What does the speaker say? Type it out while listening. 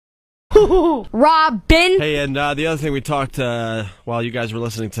HooHooHooRobin. Hey, and the other thing we talked while you guys were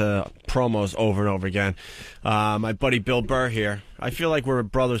listening to promos over and over again, my buddy Bill Burr here. I feel like we're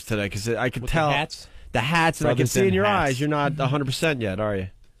brothers today because I could tell the hats, and I can see in your eyes you're not 100% yet, are you?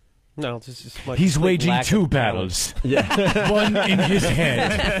 No, this is like he's waging two battles. Yeah, one in his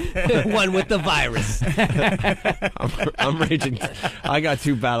head, one with the virus. I'm raging. I got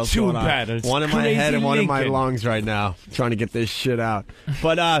two battles going on. One in my head and one in my lungs right now, trying to get this shit out.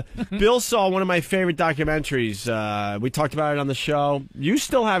 But Bill saw one of my favorite documentaries. We talked about it on the show. You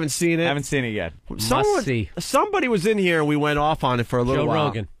still haven't seen it. Haven't seen it yet. Somebody was in here and we went off on it for a little while.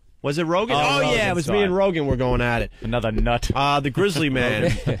 Rogan. Was it Rogan? Oh, Rogan, yeah, it was me and Rogan were going at it. Another nut. The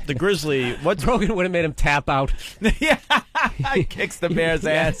Grizzlyman. The Grizzly. What? Rogan would have made him tap out. Yeah, he kicks the bear's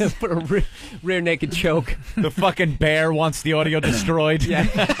ass. Put a rear naked choke. The fucking bear wants the audio destroyed.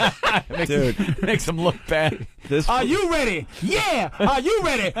 Yeah, dude, makes him look bad. Are you ready? Yeah. Are you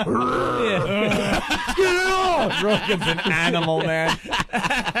ready? Get it on. Rogan's an animal, man.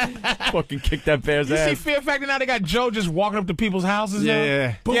 Fucking kick that bear's ass. You see Fear Factor now? They got Joe just walking up to people's houses.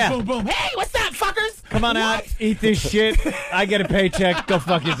 Yeah. Boom, boom, boom. Hey, what's up, fuckers? Come on out, eat this shit. I get a paycheck. Go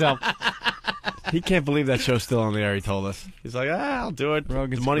fuck yourself. He can't believe that show's still on the air, he told us. He's like, I'll do it.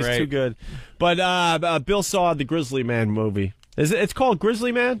 Rogan's the money's great. too good. But Bill saw the Grizzlyman movie. It's called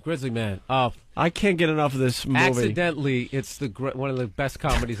Grizzlyman? Grizzlyman. Oh, I can't get enough of this movie. accidentally, it's one of the best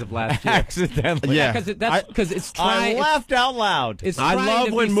comedies of last year. Accidentally. Yeah. Because it's trying. I laughed out loud. It's I trying love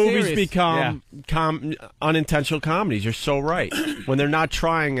to when be movies serious. become unintentional comedies. You're so right. When they're not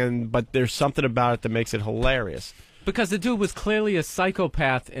trying, but there's something about it that makes it hilarious. Because the dude was clearly a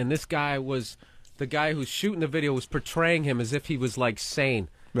psychopath, and this guy was the guy who's shooting the video was portraying him as if he was like sane.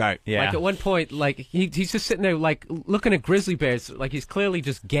 Right. Yeah. Like at one point, like he's just sitting there, like looking at grizzly bears, like he's clearly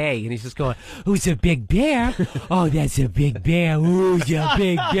just gay, and he's just going, "Who's a big bear? Oh, that's a big bear. Who's a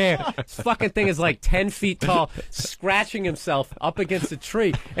big bear?" This fucking thing is like 10 feet tall, scratching himself up against a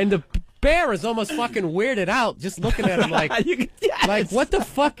tree, and the bear is almost fucking weirded out, just looking at him like, like what the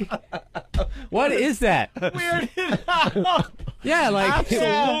fuck? What is that? Weirded out. Yeah, like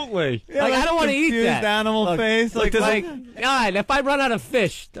Absolutely. Yeah, like I don't want to eat confused that. animal face. Like, God, if I run out of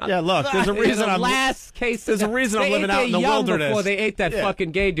fish, Yeah, look, there's a reason I'm last case. there's a reason I'm living out in the wilderness. Before they ate that fucking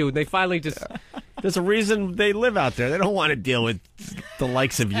gay dude, they finally just. There's a reason they live out there. They don't want to deal with the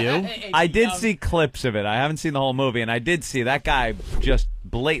likes of you. I did see clips of it. I haven't seen the whole movie, and I did see that guy just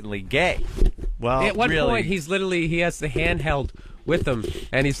blatantly gay. Well, At one point, he has the handheld with him,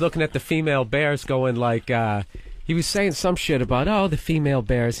 and he's looking at the female bears, going like, he was saying some shit about, the female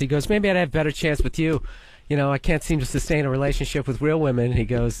bears. He goes, maybe I'd have a better chance with you. You know, I can't seem to sustain a relationship with real women. He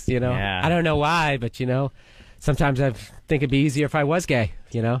goes, I don't know why, but sometimes I think it'd be easier if I was gay.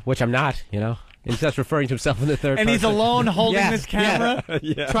 Which I'm not. And he's just referring to himself in the third person. And he's alone holding this camera?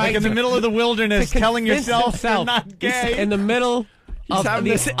 Yeah. Like in the middle of the wilderness, telling yourself you're not gay. He's in the middle of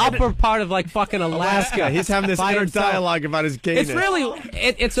the upper part of, like, fucking Alaska. He's having this inner dialogue about his gayness. It's really,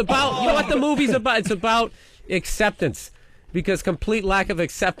 it's about, you know what the movie's about? It's about acceptance. Because complete lack of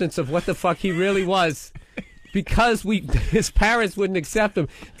acceptance of what the fuck he really was. Because his parents wouldn't accept him,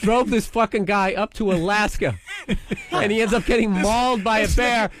 drove this fucking guy up to Alaska, and he ends up getting mauled by a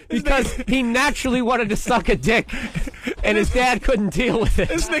bear because he naturally wanted to suck a dick, and his dad couldn't deal with it.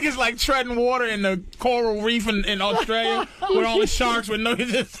 This nigga's like treading water in the coral reef in Australia with all the sharks with no.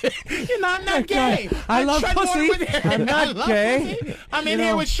 I'm not gay. I love pussy. I'm not gay. Pussy. I'm in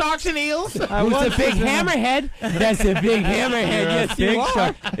here with sharks and eels. Who's a big hammerhead? That's a big hammerhead. Yes, you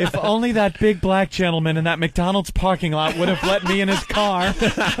are. If only that big black gentleman in that McDonald's parking lot would have let me in his car,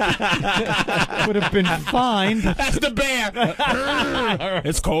 would have been fine. That's the bear.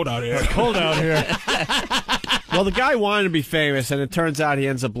 It's cold out here. It's cold out here. Well, the guy wanted to be famous, and it turns out he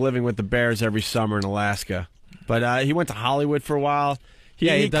ends up living with the bears every summer in Alaska. But he went to Hollywood for a while.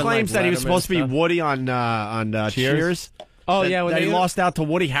 He claims that he was supposed to be Woody on Cheers. Oh, yeah. When he lost out to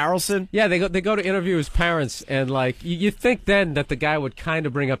Woody Harrelson. Yeah, they go to interview his parents, and like you think then that the guy would kind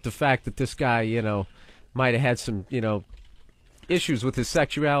of bring up the fact that this guy, might have had some, issues with his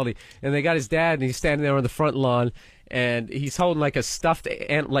sexuality. And they got his dad, and he's standing there on the front lawn, and he's holding like a stuffed,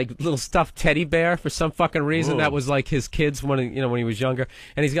 little stuffed teddy bear for some fucking reason. Ooh. That was like his kid's when he was younger.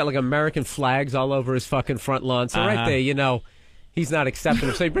 And he's got like American flags all over his fucking front lawn. So right there, he's not accepting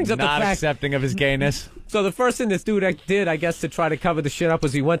him. So he brings up the fact. Not accepting of his gayness. So the first thing this dude did, I guess, to try to cover the shit up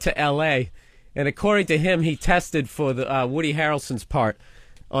was he went to L.A., and according to him, he tested for the Woody Harrelson's part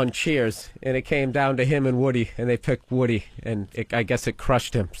on Cheers, and it came down to him and Woody, and they picked Woody, and I guess it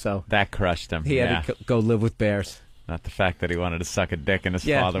crushed him. So that crushed him. He had to go live with bears. Not the fact that he wanted to suck a dick and his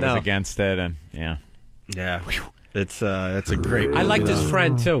father was against it, and yeah, it's a great movie. I liked his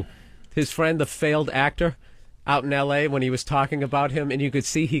friend too. his friend, the failed actor, out in L.A. when he was talking about him, and you could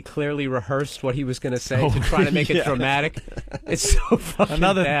see he clearly rehearsed what he was going to say to try to make it dramatic. It's so fucking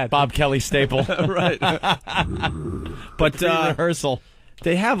Another bad. Bob Kelly staple. Right. But rehearsal.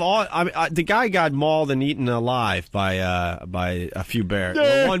 They have all. I mean, the guy got mauled and eaten alive by a few bears.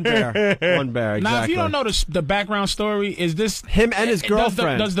 Well, one bear. Exactly. Now, if you don't know the background story, is this him and his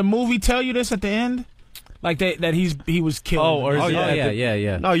girlfriend? Does the movie tell you this at the end? Like that he was killed. Oh, or is it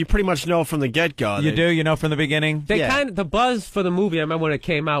yeah. No, you pretty much know from the get-go. You do? You know from the beginning? They the buzz for the movie, I remember when it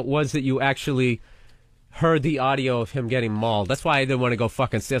came out, was that you actually heard the audio of him getting mauled. That's why I didn't want to go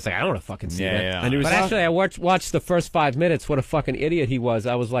fucking see it. I was like, I don't want to fucking see that. Yeah. And he was actually, I watched the first 5 minutes, what a fucking idiot he was.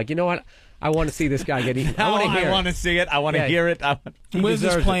 I was like, you know what? I want to see this guy get eaten. I want to see it. I want to hear it. Where's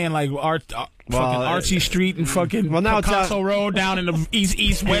this playing? Like fucking Archie Street and fucking Picasso Road down in the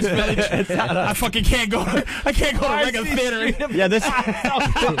East West Village. I fucking can't go. I can't go to a regular theater. Yeah, this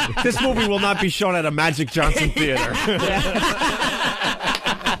movie will not be shown at a Magic Johnson theater.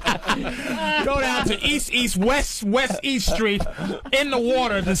 Go down to West East Street in the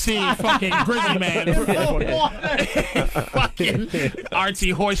water to see fucking Grizzlyman. Fucking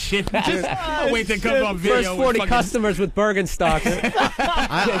artsy horse shit. Just wait till it comes on video. First 40 customers with Bergenstock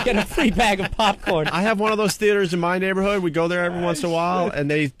get a free bag of popcorn. I have one of those theaters in my neighborhood. We go there every once in a while, and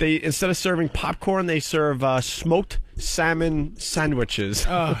they instead of serving popcorn, they serve smoked salmon sandwiches.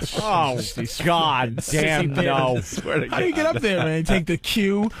 Oh God damn no. How do you get up there, man? You take the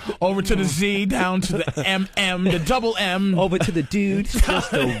Q over to the Z, down to the MM, the double M. Over to the dude.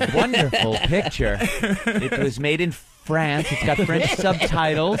 Just a wonderful picture. It was made in France. It's got French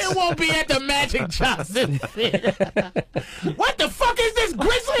subtitles. It won't be at the Magic Johnson Theater. What the fuck is this,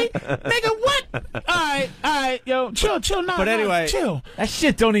 Grizzly? Nigga, what? All right, yo, chill now. But anyway, chill. That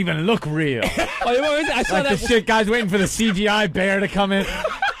shit don't even look real. I saw like that the shit guys waiting for the CGI bear to come in.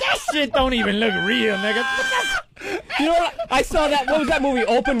 That shit don't even look real, nigga. You know what? I saw that. What was that movie?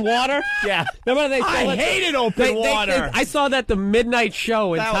 Open Water? Yeah. Remember they I hated Open Water. I saw that the midnight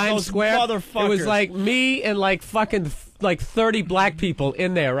show in Times Square. Motherfuckers. It was like me and like fucking like 30 black people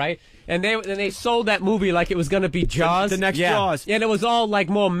in there, right? And they sold that movie like it was going to be Jaws. The next Jaws. And it was all like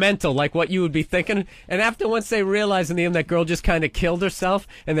more mental, like what you would be thinking. And after once they realized in the end that girl just kind of killed herself,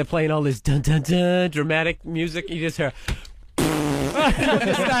 and they're playing all this dun dun dun dramatic music, you just hear. Man,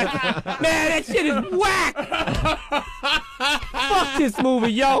 that shit is whack. Fuck this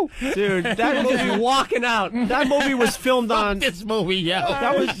movie, yo. Dude, that movie walking out. That movie was filmed on This movie, yo.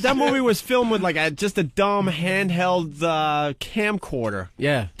 That movie was filmed with like just a dumb handheld camcorder.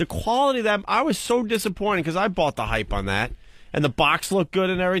 Yeah. The quality of that, I was so disappointed because I bought the hype on that. And the box looked good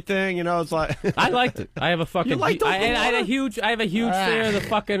and everything, you know. It's like I liked it. I have a fucking. You liked I have a huge fear of the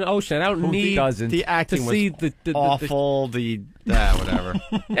fucking ocean. I don't need the acting to see was the awful. Whatever.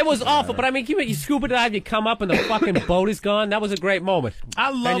 It was awful, but I mean, you scuba dive, you come up and the fucking boat is gone. That was a great moment.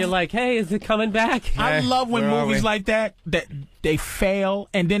 And you're like, hey, is it coming back? I love when movies like that they fail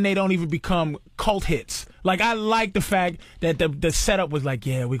and then they don't even become cult hits. Like, I like the fact that the setup was like,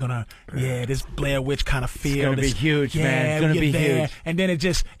 this Blair Witch kind of feel. It's gonna be huge, man. It's gonna be huge. And then it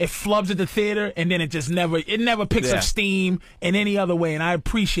flubs at the theater, and then it never picks up steam in any other way. And I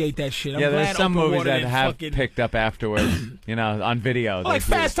appreciate that shit. I'm glad there's some Open movies Water that have picked up afterwards, you know, on video. Like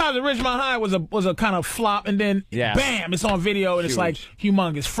Fast Times at Ridgemont High was a kind of flop, and then bam, it's on video, and it's like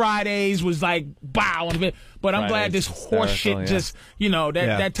humongous. Fridays was like bow on video. But I'm glad this horse shit just, you know,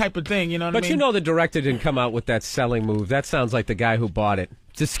 that type of thing, you know what I mean? But you know the director didn't come out with that selling move. That sounds like the guy who bought it.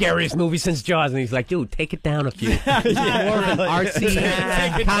 It's the scariest movie since Jaws. And he's like, dude, take it down a few. More of an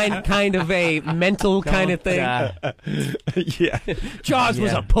artsy, kind of a mental kind of thing. Yeah. Jaws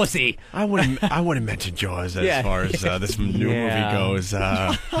was a pussy. I wouldn't mention Jaws as far as this new movie goes.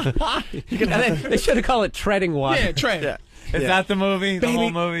 They should have called it Treading Water. Yeah, Tread. Yeah. Is that the movie? The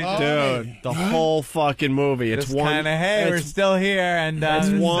whole movie? Dude, the whole fucking movie. It's one kind of, hey, we're still here. And it's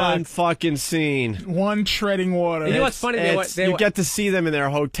one fucking scene. One treading water. You know what's funny? You get to see them in their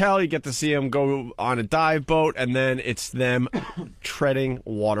hotel. You get to see them go on a dive boat. And then it's them treading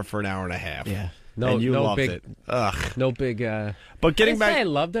water for an hour and a half. Yeah. And you loved it. Ugh. No big. But getting back, I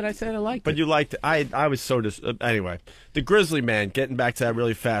loved it. I said I liked it. But you liked it. I was so anyway. The Grizzlyman. Getting back to that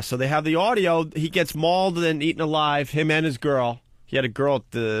really fast. So they have the audio. He gets mauled and eaten alive. Him and his girl. He had a girl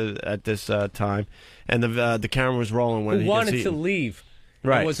at this time, and the camera was rolling when he wanted to leave.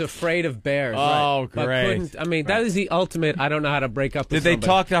 Right. And was afraid of bears. Oh, right. great! I mean, that is the ultimate. I don't know how to break up. Did they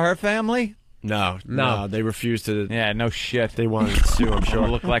talk to her family? No, they refused to. Yeah, no shit. They wanted to sue. I'm sure.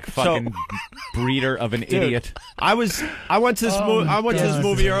 Look like fucking breeder of an idiot. I went to this movie. I went to this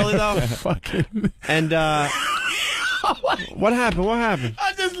movie early though, and What happened? What happened?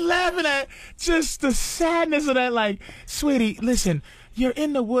 I'm just laughing at just the sadness of that. Like, sweetie, listen, you're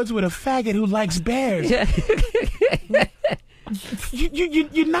in the woods with a faggot who likes bears. Yeah.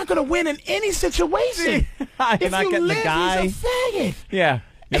 You're not gonna win in any situation. You're not getting the guy. He's a faggot. Yeah.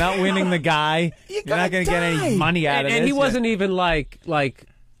 You're not winning the guy. You're not going to get any money out of it. And he wasn't even like,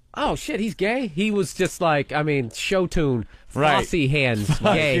 oh shit, he's gay. He was just like, I mean, show tune, flossy hands,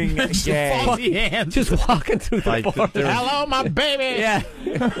 gay. Flossy hands. Just walking through the forest. Hello, my baby. Yeah.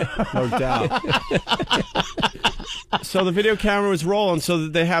 No doubt. So the video camera was rolling, so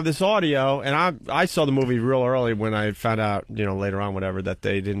that they have this audio, and I saw the movie real early when I found out, later on, whatever, that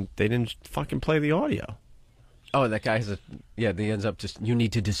they didn't fucking play the audio. Oh, that guy has he ends up just, you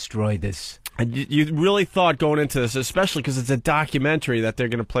need to destroy this. And you really thought going into this, especially because it's a documentary, that they're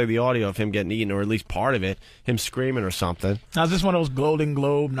going to play the audio of him getting eaten, or at least part of it, him screaming or something. Now, is this one of those Golden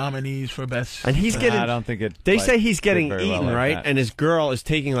Globe nominees for best? And he's getting. I don't think it. They say he's getting eaten, well right? that. And his girl is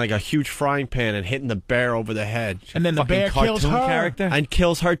taking like a huge frying pan and hitting the bear over the head. And then the bear kills her. Character? And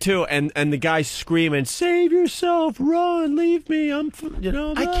kills her too. And the guy's screaming, "Save yourself! Run! Leave me! I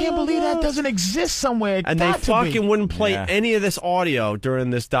can't believe that doesn't exist somewhere. And they fucking wouldn't play any of this audio during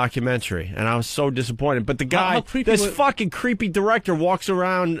this documentary, and I was so disappointed. But the guy, this fucking creepy director, walks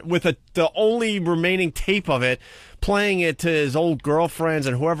around with the only remaining tape of it, playing it to his old girlfriends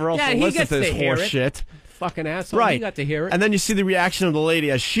and whoever else will listen to this horse shit. Fucking asshole. Right. He got to hear it. And then you see the reaction of the lady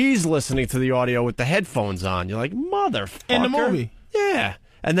as she's listening to the audio with the headphones on. You're like, motherfucker. In the movie. Yeah.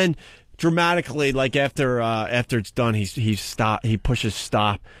 And then dramatically, like after it's done, he pushes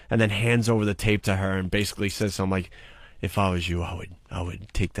stop and then hands over the tape to her and basically says something like, "If I was you, I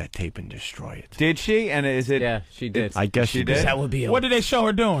would take that tape and destroy it." Did she? And is it? Yeah, she did. I guess she did. That would be. What did they show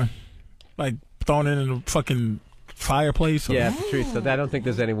her doing? Like throwing it in the fucking fireplace? Or... Yeah, Patrice. So I don't think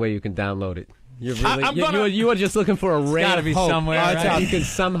there's any way you can download it. You're really, you were just looking for a ray gotta of be hope. somewhere. Right? You can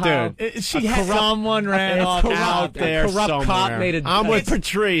somehow. Someone ran off out there corrupt somewhere. cop made it. I'm with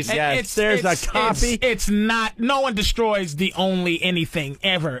Patrice. Yes, there's a copy. It's not. No one destroys the only anything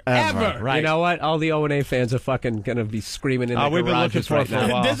ever. Right. You know what? All the O&A fans are fucking gonna be screaming in their we've been looking garages for right it for a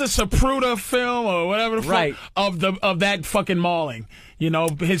now. while. There's a Zapruder film or whatever the fuck of that fucking mauling.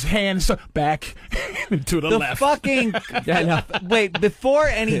 His hands back to the left. Fucking wait, before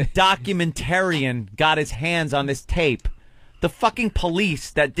any documentarian got his hands on this tape, the fucking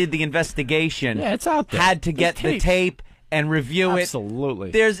police that did the investigation it's out there. had to get the tape and review it. Absolutely.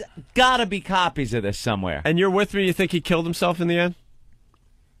 There's gotta be copies of this somewhere. And you're with me? You think he killed himself in the end?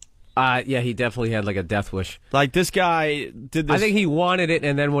 Yeah, he definitely had like a death wish. Like this guy did this. I think he wanted it,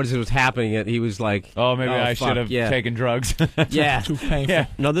 and then as it was happening, he was like, "Oh, maybe I should have taken drugs." Yeah, too painful. Yeah.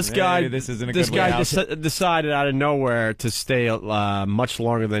 No, this guy. This isn't a this good way guy out. decided out of nowhere to stay much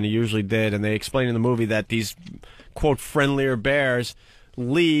longer than he usually did, and they explain in the movie that these quote friendlier bears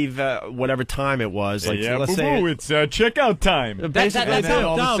leave whatever time it was. Like let's say it's checkout time. Basically, and then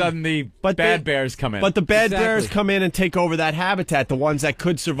all of a sudden the bad bears come in. But the bad bears come in and take over that habitat, the ones that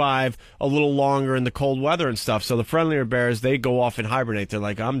could survive a little longer in the cold weather and stuff. So the friendlier bears, they go off and hibernate. They're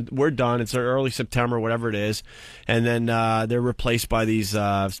like, we're done. It's early September, whatever it is. And then they're replaced by these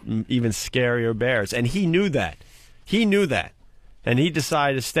even scarier bears. And he knew that. And he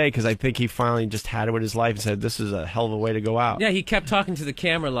decided to stay because I think he finally just had it with his life and said, this is a hell of a way to go out. Yeah, he kept talking to the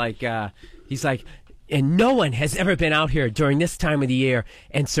camera like, he's like, and no one has ever been out here during this time of the year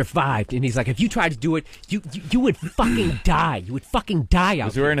and survived. And he's like, if you tried to do it, you would fucking die. You would fucking die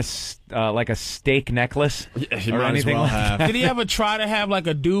out there. Was he wearing like a steak necklace or anything? Well have. Did he ever try to have like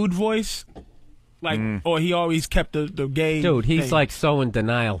a dude voice? Like, or he always kept the gay Dude, he's thing? like so in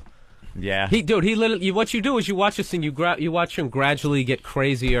denial. Yeah. He literally, what you do is you watch this and you watch him gradually get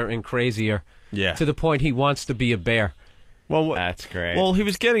crazier and crazier. Yeah. To the point he wants to be a bear. Well, that's great. Well, he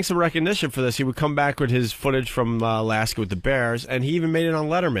was getting some recognition for this. He would come back with his footage from Alaska with the bears, and he even made it on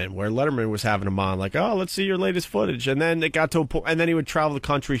Letterman, where Letterman was having him on, like, "Oh, let's see your latest footage." And then it got to a point, and then he would travel the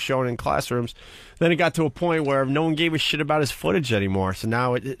country showing in classrooms. Then it got to a point where no one gave a shit about his footage anymore. So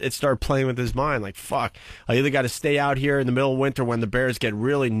now it started playing with his mind, like, "Fuck, I either got to stay out here in the middle of winter when the bears get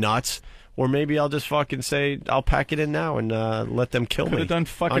really nuts." Or maybe I'll just fucking say I'll pack it in now and let them kill me. Could have done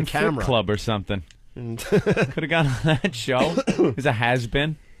fucking on camera. Flip Club or something. Could have gone on that show. It's a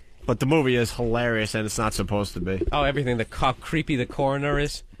has-been. But the movie is hilarious, and it's not supposed to be. Oh, everything. How creepy the coroner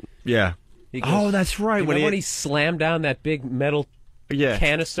is. Yeah. Goes, that's right. When he slammed down that big metal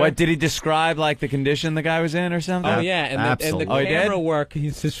canister. What, did he describe like the condition the guy was in or something? Oh, yeah. And the camera work,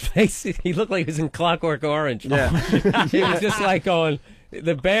 his face, he looked like he was in Clockwork Orange. Yeah. He was just like going...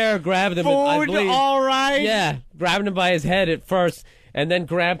 The bear grabbed him. Food, I believe, all right. Yeah, grabbed him by his head at first, and then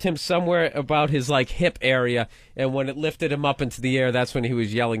grabbed him somewhere about his like hip area. And when it lifted him up into the air, that's when he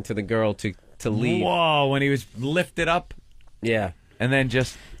was yelling to the girl to leave. Whoa! When he was lifted up, yeah, and then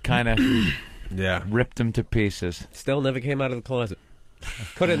just kind of ripped him to pieces. Still never came out of the closet.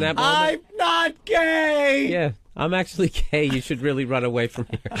 Could in that moment. I'm not gay. Yeah. I'm actually gay. You should really run away from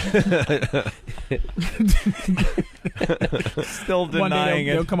here. Still denying One day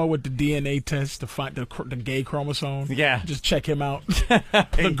they'll come up with the DNA test to find the gay chromosome. Yeah. Just check him out.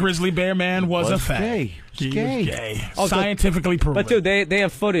 The grizzly bear man was a fact. Gay. He was gay. Scientifically proven. But dude, they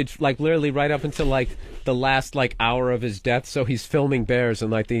have footage like literally right up until like the last like hour of his death. So he's filming bears and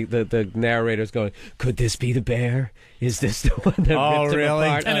like the narrator's going, "Could this be the bear? Is this the one that ripped him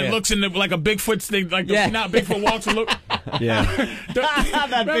apart?" And it looks in like a Bigfoot thing, like not Bigfoot walks and look. Yeah.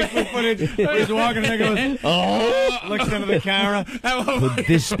 That Bigfoot footage. He's walking and goes, "Oh!" Looks into the camera. Could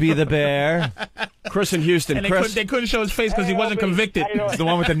this be the bear? Chris in Houston. And Chris, they couldn't show his face because he wasn't convicted. It's the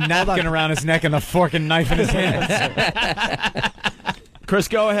one with the napkin around his neck and the fork and knife in his hands. Chris,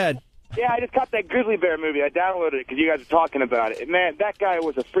 go ahead. Yeah, I just caught that grizzly bear movie. I downloaded it because you guys were talking about it. And, man, that guy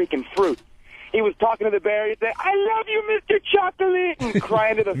was a freaking fruit. He was talking to the bear. He'd say, "I love you, Mr. Chocolate," and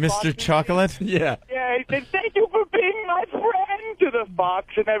crying to the fox. Mr. Chocolate? Yeah. Yeah, he said, "Thank you for being my friend," to the fox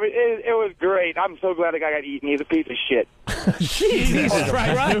and everything. It was great. I'm so glad the guy got eaten. He's a piece of shit. Jesus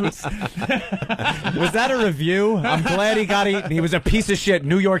Christ. Was that a review? I'm glad he got eaten. He was a piece of shit.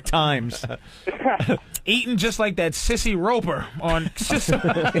 New York Times. Eaten just like that sissy Roper on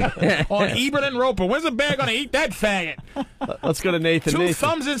Ebert and Roper. When's the bear going to eat that faggot? Let's go to Nathan. Two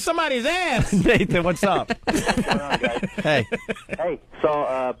thumbs in somebody's ass. Nathan, what's up? What's going on, guys? Hey. Hey,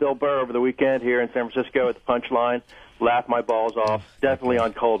 saw Bill Burr over the weekend here in San Francisco at the Punchline. Laughed my balls off. Definitely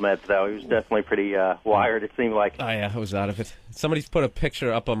on cold meds, though. He was definitely pretty wired, it seemed like. Oh, yeah, I was out of it. Somebody's put a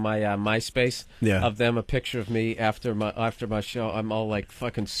picture up on my MySpace of them, a picture of me after my show. I'm all, like,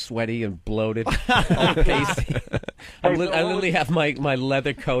 fucking sweaty and bloated, all pasty. I literally have my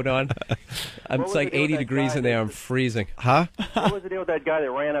leather coat on. It's like 80 degrees in there. I'm freezing. Huh? What was the deal with that guy that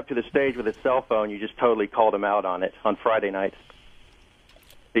ran up to the stage with his cell phone? You just totally called him out on it on Friday night.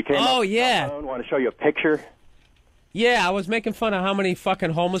 He came up with his cell phone, wanted to show you a picture. Yeah, I was making fun of how many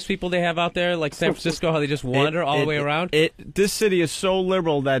fucking homeless people they have out there, like San Francisco, how they just wander all the way around. This city is so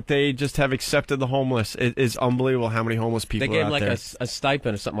liberal that they just have accepted the homeless. It is unbelievable how many homeless people they are out there. They there. gave like a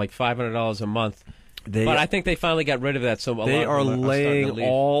stipend or something, like $500 a month. But I think they finally got rid of that. So they are laying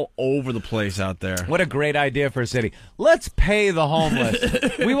all over the place out there. What a great idea for a city. Let's pay the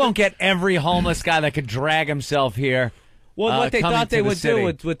homeless. We won't get every homeless guy that could drag himself here. Well, what they thought they would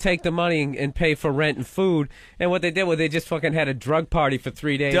do would take the money and pay for rent and food. And what they did was they just fucking had a drug party for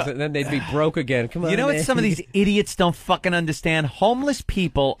 3 days, and then they'd be broke again. Come on, you know what some of these idiots don't fucking understand? Homeless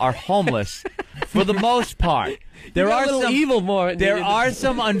people are homeless for the most part. There are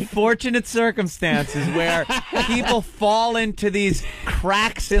some unfortunate circumstances where people fall into these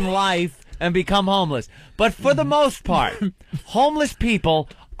cracks in life and become homeless. But for the most part, homeless people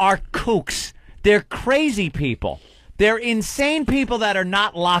are kooks. They're crazy people. They're insane people that are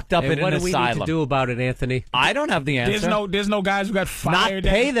not locked up in an asylum. What do we need to do about it, Anthony? I don't have the answer. There's no guys who got fired.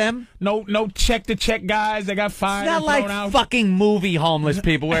 Not pay them. No check-to-check guys that got fired. It's not like fucking movie homeless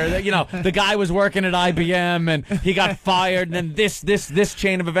people where, you know, the guy was working at IBM and he got fired and then this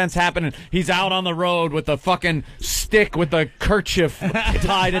chain of events happened and he's out on the road with a fucking stick with a kerchief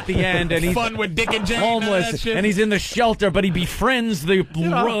tied at the end and he's fun with Dick and Jane homeless and he's in the shelter but he befriends the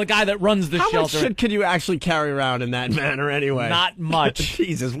guy that runs the shelter. How much shit can you actually carry around in that manner anyway? Not much.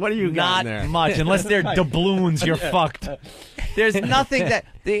 Jesus, what do you got in there? Not much. Unless they're doubloons, you're fucked. There's nothing that...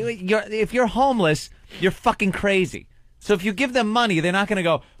 if you're homeless, you're fucking crazy. So if you give them money, they're not going to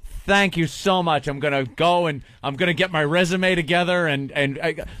go, "Thank you so much. I'm going to go and I'm going to get my resume together." And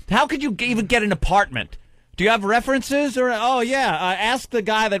how could you even get an apartment? Do you have references? Or ask the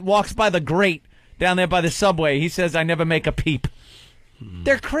guy that walks by the grate down there by the subway. He says, "I never make a peep."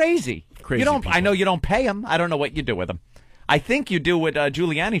 They're crazy. I know you don't pay them. I don't know what you do with them. I think you do what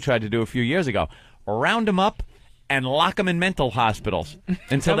Giuliani tried to do a few years ago. Round them up and lock them in mental hospitals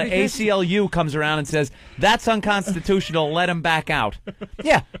until the ACLU comes around and says, "That's unconstitutional, let them back out."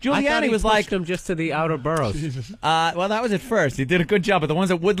 Yeah, Giuliani was like... them just to the outer boroughs. Well, that was at first. He did a good job, but the ones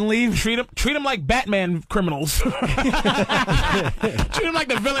that wouldn't leave... Treat them like Batman criminals. Treat them like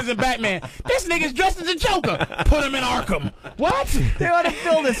the villains in Batman. This nigga's dressed as a Joker. Put him in Arkham. What? They ought to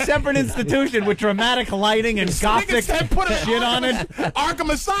build a separate institution with dramatic lighting and gothic shit on it.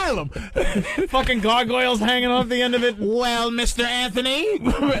 Arkham Asylum. Fucking gargoyles hanging off the the end of it, well, Mr. Anthony,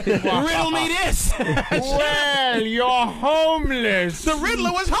 riddle me this. Well, you're homeless. The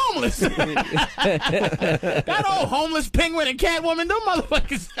Riddler was homeless. That old homeless penguin and Catwoman, them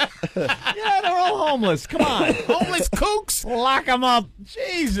motherfuckers. Yeah, they're all homeless. Come on. Homeless kooks. Lock them up.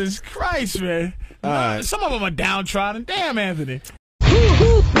 Jesus Christ, man. Some of them are downtrodden. Damn, Anthony.